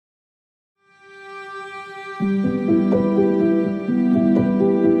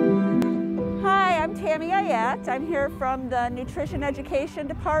I'm here from the Nutrition Education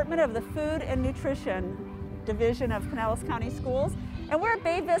Department of the Food and Nutrition Division of Pinellas County Schools, and we're at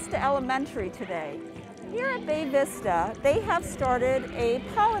Bay Vista Elementary today. Here at Bay Vista, they have started a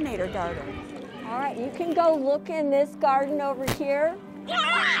pollinator garden. All right, you can go look in this garden over here.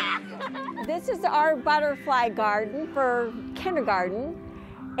 This is our butterfly garden for kindergarten,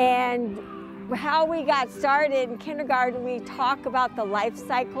 and how we got started in kindergarten, we talk about the life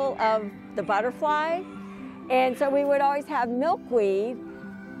cycle of the butterfly. And so we would always have milkweed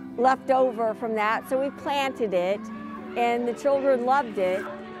left over from that, so we planted it, and the children loved it.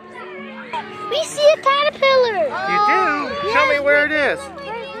 We see a caterpillar! You do? Show me where it is.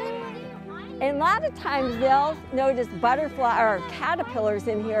 And a lot of times they'll notice butterfly or caterpillars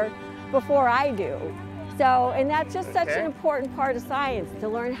in here before I do. So, and that's just such an important part of science, to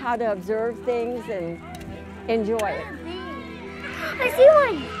learn how to observe things and enjoy it. I see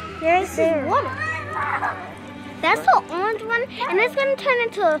one! There's one. That's the orange one, and it's going to turn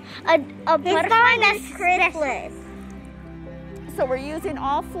into a butterfly that's chrysalis. So we're using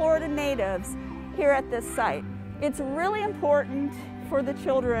all Florida natives here at this site. It's really important for the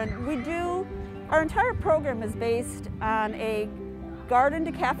children. Our entire program is based on a garden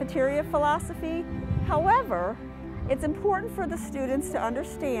to cafeteria philosophy. However, it's important for the students to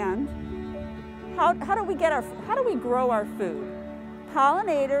understand how do we grow our food?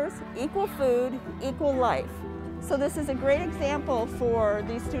 Pollinators equal food, equal life. So this is a great example for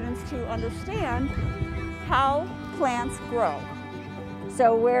these students to understand how plants grow.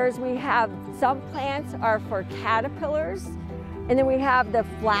 So whereas we have some plants are for caterpillars, and then we have the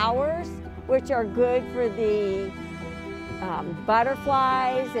flowers, which are good for the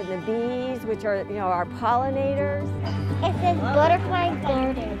butterflies and the bees, which are, our pollinators. It says butterfly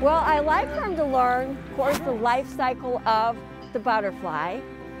garden. Well, I like for them to learn, of course, the life cycle of the butterfly,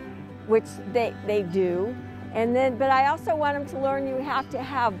 which they do. And then, but I also want them to learn you have to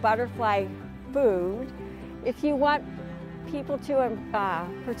have butterfly food. If you want people to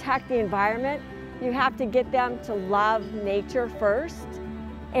protect the environment, you have to get them to love nature first.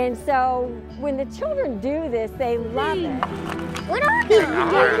 And so when the children do this, they love it. What are they?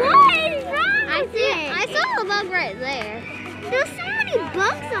 I saw a bug right there. There's so many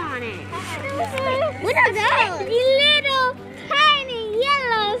bugs on it. What are those? Little tiny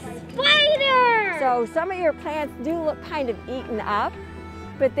yellow spiders. So some of your plants do look kind of eaten up,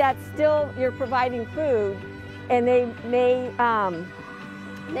 but that's still, you're providing food, and they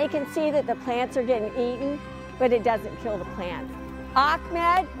can see that the plants are getting eaten, but it doesn't kill the plants.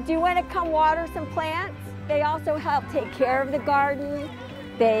 Ahmed, do you want to come water some plants? They also help take care of the garden.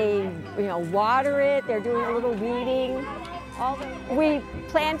 They, water it. They're doing a little weeding. We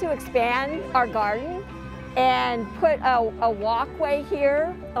plan to expand our garden and put a walkway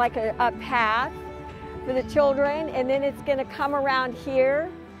here, like a path for the children, and then it's going to come around here.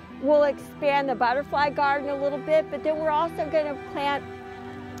 We'll expand the butterfly garden a little bit, but then we're also going to plant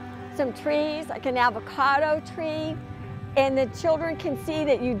some trees, like an avocado tree, and the children can see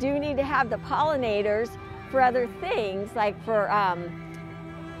that you do need to have the pollinators for other things, like for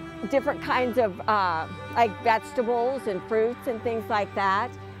different kinds of like vegetables and fruits and things like that.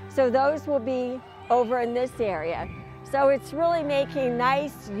 So those will be over in this area. So it's really making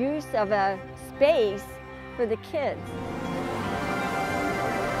nice use of a space for the kids.